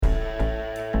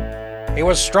He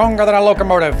was stronger than a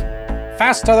locomotive,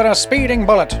 faster than a speeding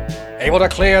bullet, able to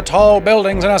clear tall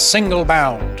buildings in a single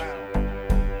bound.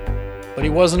 But he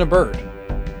wasn't a bird,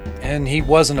 and he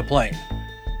wasn't a plane.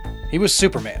 He was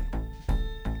Superman.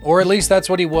 Or at least that's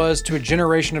what he was to a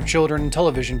generation of children and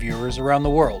television viewers around the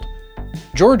world.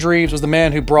 George Reeves was the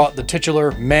man who brought the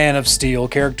titular Man of Steel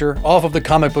character off of the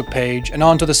comic book page and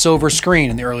onto the silver screen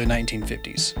in the early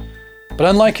 1950s. But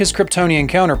unlike his Kryptonian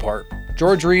counterpart,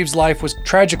 George Reeves' life was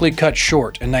tragically cut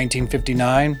short in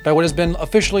 1959 by what has been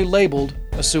officially labeled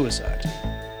a suicide.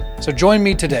 So join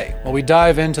me today while we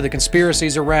dive into the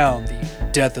conspiracies around the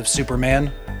death of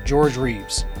Superman, George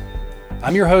Reeves.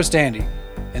 I'm your host, Andy,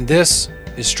 and this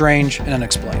is Strange and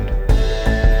Unexplained.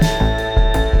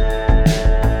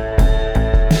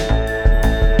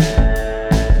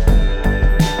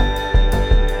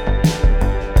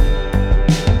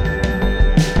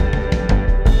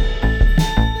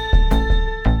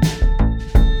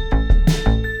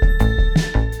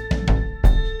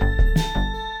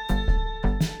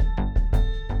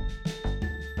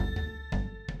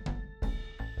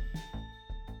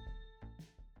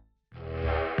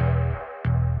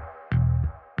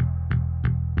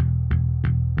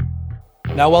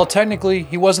 Now, while technically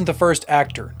he wasn't the first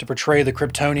actor to portray the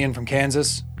Kryptonian from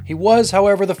Kansas, he was,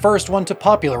 however, the first one to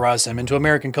popularize him into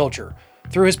American culture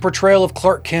through his portrayal of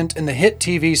Clark Kent in the hit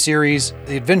TV series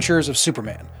The Adventures of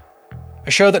Superman, a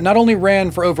show that not only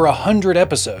ran for over 100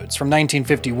 episodes from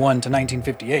 1951 to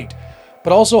 1958,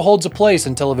 but also holds a place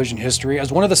in television history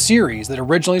as one of the series that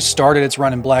originally started its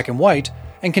run in black and white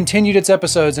and continued its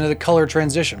episodes into the color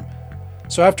transition.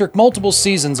 So after multiple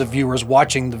seasons of viewers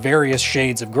watching the various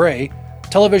shades of gray,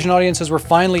 television audiences were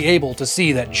finally able to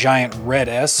see that giant red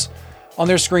S on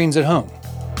their screens at home.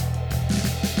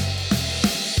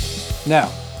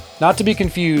 Now, not to be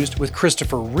confused with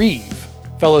Christopher Reeve,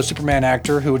 fellow Superman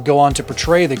actor who would go on to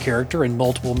portray the character in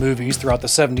multiple movies throughout the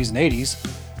 70s and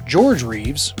 80s, George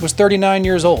Reeves was 39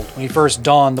 years old when he first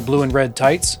donned the blue and red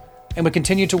tights and would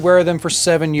continue to wear them for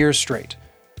 7 years straight.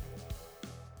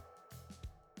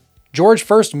 George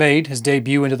first made his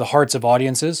debut into the hearts of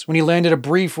audiences when he landed a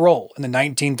brief role in the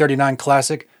 1939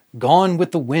 classic Gone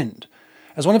with the Wind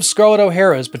as one of Scarlett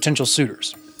O'Hara's potential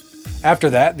suitors. After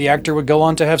that, the actor would go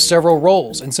on to have several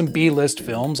roles in some B-list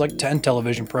films like 10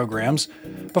 television programs,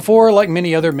 before, like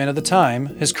many other men of the time,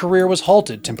 his career was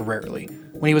halted temporarily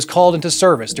when he was called into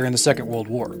service during the Second World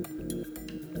War.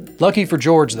 Lucky for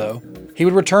George, though, he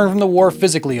would return from the war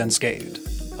physically unscathed,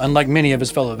 unlike many of his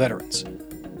fellow veterans.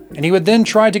 And he would then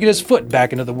try to get his foot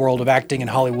back into the world of acting in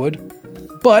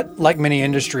Hollywood. But, like many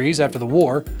industries after the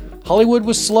war, Hollywood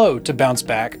was slow to bounce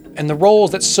back, and the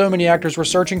roles that so many actors were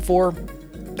searching for,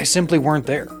 they simply weren't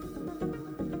there.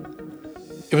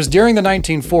 It was during the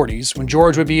 1940s when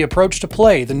George would be approached to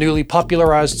play the newly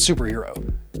popularized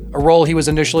superhero, a role he was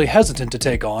initially hesitant to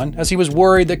take on, as he was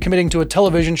worried that committing to a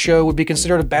television show would be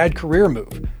considered a bad career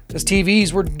move, as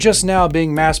TVs were just now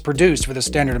being mass-produced for the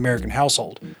standard American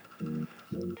household.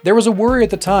 There was a worry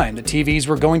at the time that TVs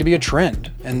were going to be a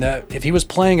trend, and that if he was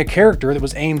playing a character that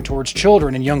was aimed towards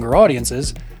children and younger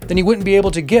audiences, then he wouldn't be able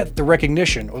to get the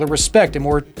recognition or the respect a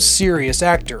more serious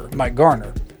actor might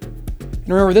garner. And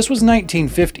remember, this was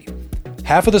 1950.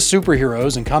 Half of the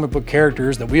superheroes and comic book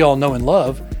characters that we all know and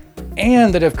love,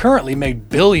 and that have currently made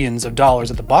billions of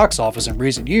dollars at the box office in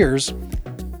recent years,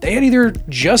 they had either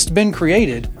just been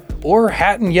created or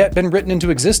hadn't yet been written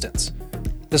into existence.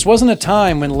 This wasn't a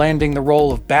time when landing the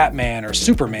role of Batman or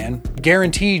Superman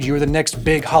guaranteed you were the next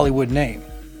big Hollywood name.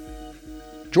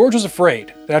 George was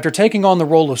afraid that after taking on the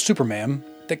role of Superman,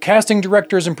 that casting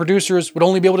directors and producers would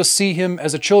only be able to see him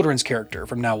as a children's character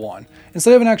from now on,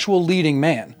 instead of an actual leading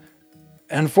man.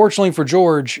 And unfortunately for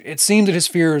George, it seemed that his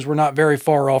fears were not very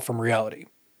far off from reality.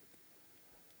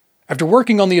 After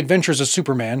working on the adventures of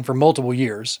Superman for multiple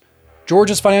years,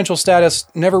 George's financial status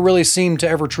never really seemed to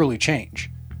ever truly change.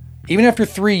 Even after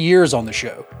 3 years on the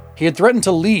show, he had threatened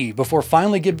to leave before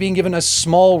finally being given a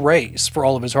small raise for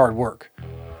all of his hard work.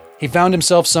 He found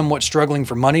himself somewhat struggling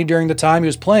for money during the time he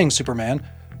was playing Superman,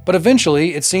 but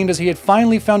eventually it seemed as he had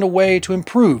finally found a way to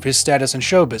improve his status in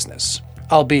show business,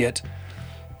 albeit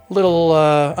a little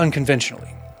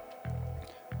unconventionally.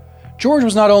 George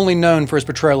was not only known for his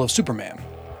portrayal of Superman,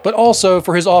 but also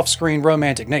for his off-screen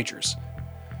romantic natures.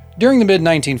 During the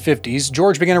mid-1950s,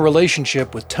 George began a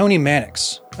relationship with Toni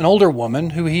Mannix, an older woman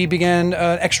who he began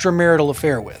an extramarital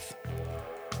affair with.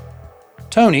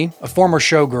 Toni, a former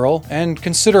showgirl and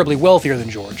considerably wealthier than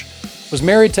George, was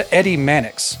married to Eddie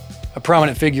Mannix, a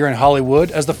prominent figure in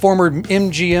Hollywood as the former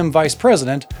MGM vice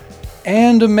president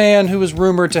and a man who was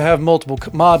rumored to have multiple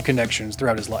mob connections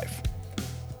throughout his life.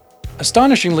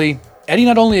 Astonishingly, Eddie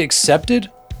not only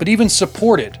accepted, but even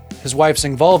supported his wife's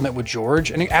involvement with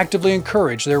George and actively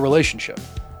encouraged their relationship.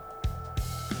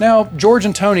 Now, George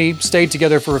and Toni stayed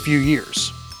together for a few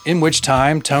years, in which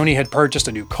time Toni had purchased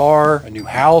a new car, a new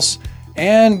house,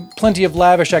 and plenty of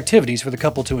lavish activities for the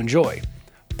couple to enjoy.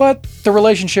 But the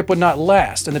relationship would not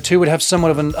last, and the two would have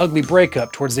somewhat of an ugly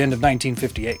breakup towards the end of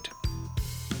 1958.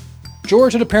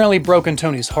 George had apparently broken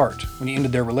Toni's heart when he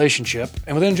ended their relationship,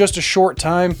 and within just a short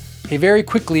time, he very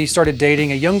quickly started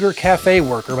dating a younger cafe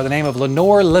worker by the name of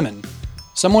Lenore Lemon,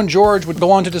 someone George would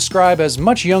go on to describe as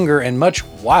much younger and much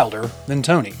wilder than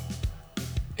Toni.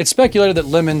 It's speculated that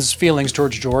Lemon's feelings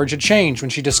towards George had changed when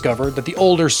she discovered that the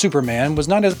older Superman was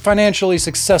not as financially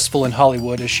successful in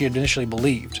Hollywood as she had initially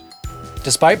believed.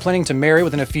 Despite planning to marry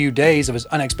within a few days of his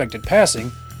unexpected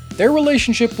passing, their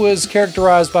relationship was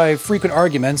characterized by frequent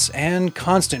arguments and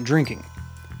constant drinking.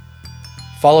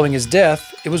 Following his death,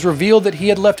 it was revealed that he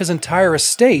had left his entire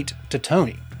estate to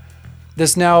Toni.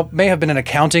 This now may have been an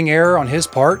accounting error on his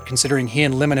part, considering he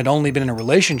and Lemon had only been in a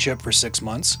relationship for 6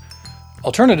 months.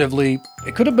 Alternatively,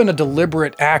 it could have been a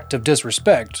deliberate act of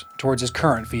disrespect towards his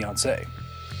current fiancée.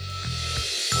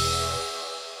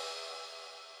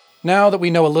 Now that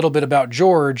we know a little bit about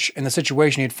George and the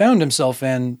situation he had found himself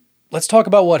in, let's talk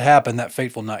about what happened that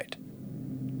fateful night.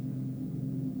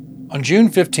 On June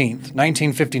 15th,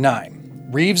 1959,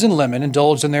 Reeves and Lemon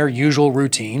indulged in their usual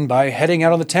routine by heading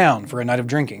out on the town for a night of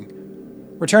drinking.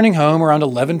 Returning home around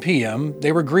 11 p.m.,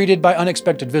 they were greeted by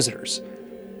unexpected visitors,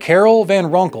 Carol Van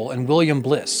Ronkel and William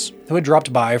Bliss, who had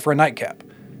dropped by for a nightcap.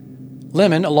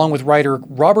 Lemon, along with writer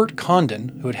Robert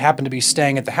Condon, who had happened to be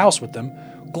staying at the house with them,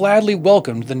 gladly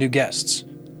welcomed the new guests.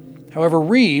 However,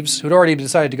 Reeves, who had already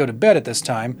decided to go to bed at this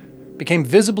time, became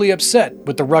visibly upset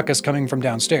with the ruckus coming from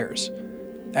downstairs.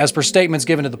 As per statements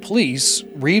given to the police,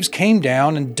 Reeves came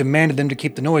down and demanded them to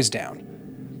keep the noise down.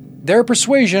 Their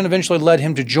persuasion eventually led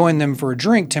him to join them for a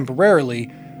drink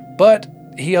temporarily, but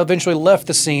he eventually left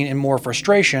the scene in more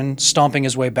frustration, stomping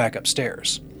his way back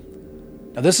upstairs.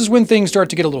 Now, this is when things start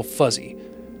to get a little fuzzy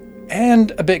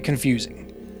and a bit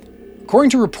confusing.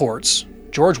 According to reports,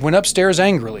 George went upstairs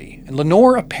angrily, and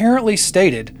Lenore apparently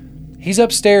stated, "He's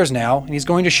upstairs now, and he's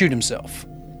going to shoot himself."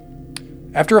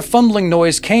 After a fumbling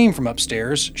noise came from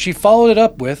upstairs, she followed it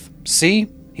up with, "See,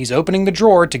 he's opening the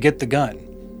drawer to get the gun."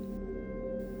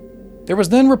 There was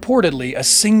then reportedly a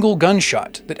single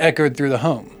gunshot that echoed through the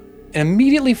home, and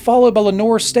immediately followed by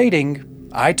Lenore stating,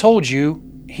 "I told you,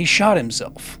 he shot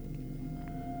himself."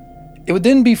 It would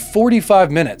then be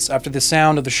 45 minutes after the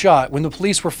sound of the shot when the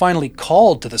police were finally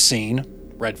called to the scene,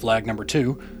 red flag number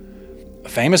 2, a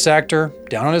famous actor,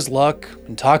 down on his luck,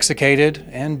 intoxicated,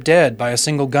 and dead by a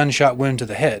single gunshot wound to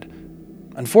the head.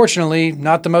 Unfortunately,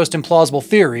 not the most implausible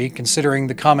theory, considering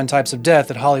the common types of death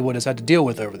that Hollywood has had to deal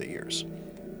with over the years.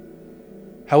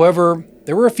 However,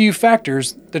 there were a few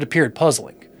factors that appeared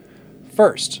puzzling.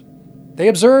 First, they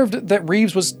observed that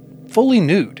Reeves was fully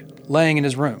nude, laying in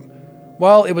his room.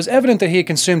 While it was evident that he had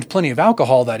consumed plenty of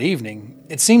alcohol that evening,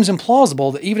 it seems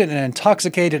implausible that even in an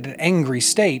intoxicated and angry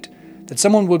state, that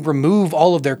someone would remove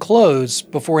all of their clothes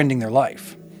before ending their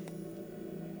life.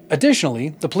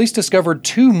 Additionally, the police discovered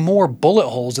 2 more bullet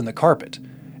holes in the carpet,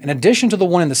 in addition to the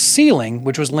one in the ceiling,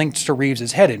 which was linked to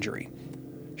Reeves' head injury.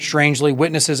 Strangely,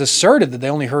 witnesses asserted that they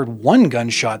only heard 1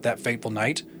 gunshot that fateful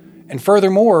night, and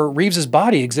furthermore, Reeves'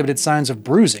 body exhibited signs of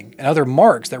bruising and other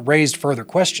marks that raised further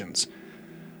questions.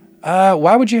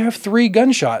 Why would you have 3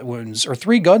 gunshot wounds or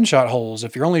 3 gunshot holes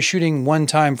if you're only shooting 1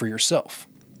 time for yourself?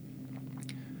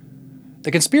 The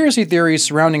conspiracy theories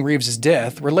surrounding Reeves'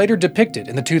 death were later depicted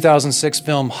in the 2006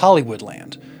 film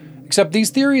Hollywoodland, except these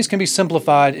theories can be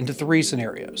simplified into 3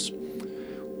 scenarios.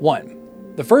 1.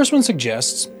 The first one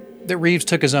suggests that Reeves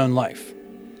took his own life.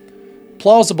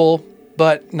 Plausible,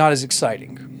 but not as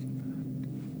exciting.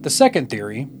 The second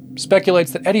theory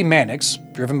speculates that Eddie Mannix,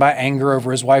 driven by anger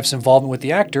over his wife's involvement with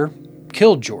the actor,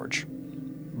 killed George.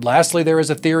 Lastly, there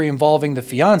is a theory involving the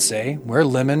fiancée, where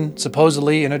Lemon,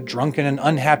 supposedly in a drunken and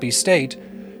unhappy state,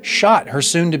 shot her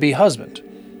soon-to-be husband.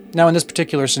 Now, in this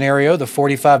particular scenario, the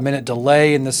 45-minute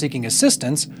delay in the seeking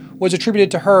assistance was attributed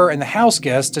to her and the house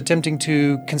guests attempting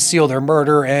to conceal their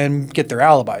murder and get their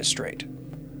alibis straight.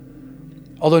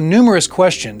 Although numerous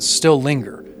questions still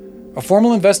linger, a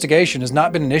formal investigation has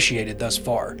not been initiated thus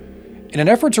far. In an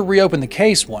effort to reopen the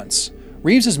case once,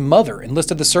 Reeves' mother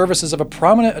enlisted the services of a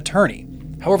prominent attorney.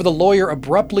 However, the lawyer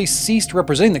abruptly ceased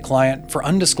representing the client for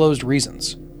undisclosed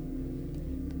reasons.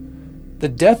 The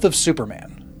death of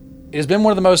Superman. It has been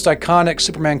one of the most iconic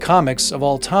Superman comics of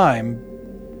all time,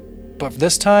 but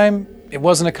this time, it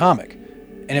wasn't a comic.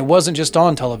 And it wasn't just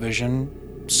on television.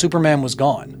 Superman was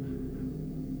gone.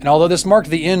 And although this marked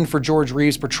the end for George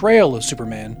Reeves' portrayal of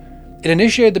Superman, It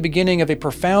initiated the beginning of a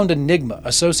profound enigma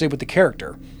associated with the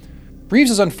character.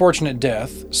 Reeves' unfortunate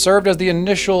death served as the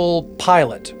initial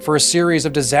pilot for a series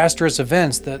of disastrous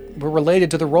events that were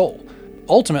related to the role,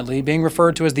 ultimately being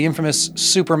referred to as the infamous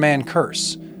Superman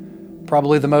curse.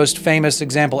 Probably the most famous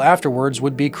example afterwards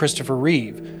would be Christopher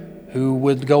Reeve, who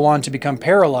would go on to become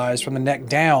paralyzed from the neck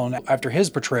down after his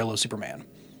portrayal of Superman.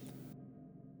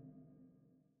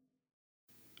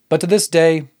 But to this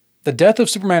day, the death of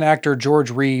Superman actor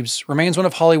George Reeves remains one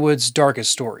of Hollywood's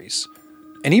darkest stories.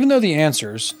 And even though the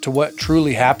answers to what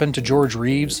truly happened to George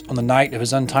Reeves on the night of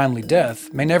his untimely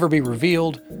death may never be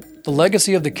revealed, the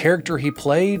legacy of the character he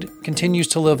played continues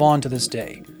to live on to this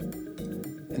day.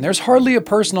 And there's hardly a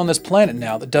person on this planet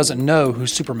now that doesn't know who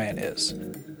Superman is,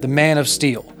 the Man of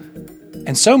Steel.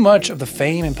 And so much of the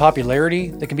fame and popularity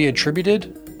that can be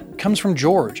attributed comes from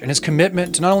George and his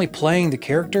commitment to not only playing the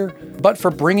character, but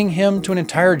for bringing him to an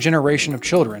entire generation of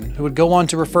children who would go on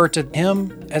to refer to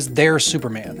him as their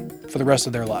Superman for the rest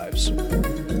of their lives.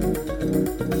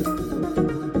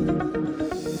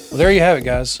 Well, there you have it,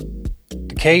 guys.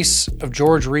 The case of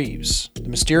George Reeves, the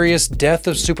mysterious death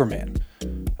of Superman.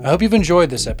 I hope you've enjoyed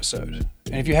this episode.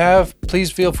 And if you have,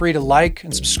 please feel free to like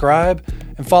and subscribe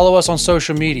and follow us on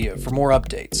social media for more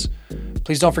updates.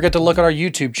 Please don't forget to look at our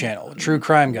YouTube channel, True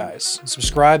Crime Guys, and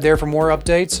subscribe there for more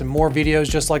updates and more videos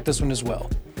just like this one as well.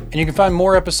 And you can find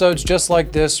more episodes just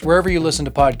like this wherever you listen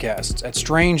to podcasts at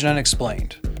Strange and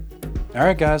Unexplained. All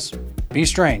right, guys, be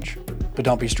strange, but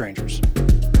don't be strangers.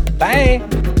 Bye!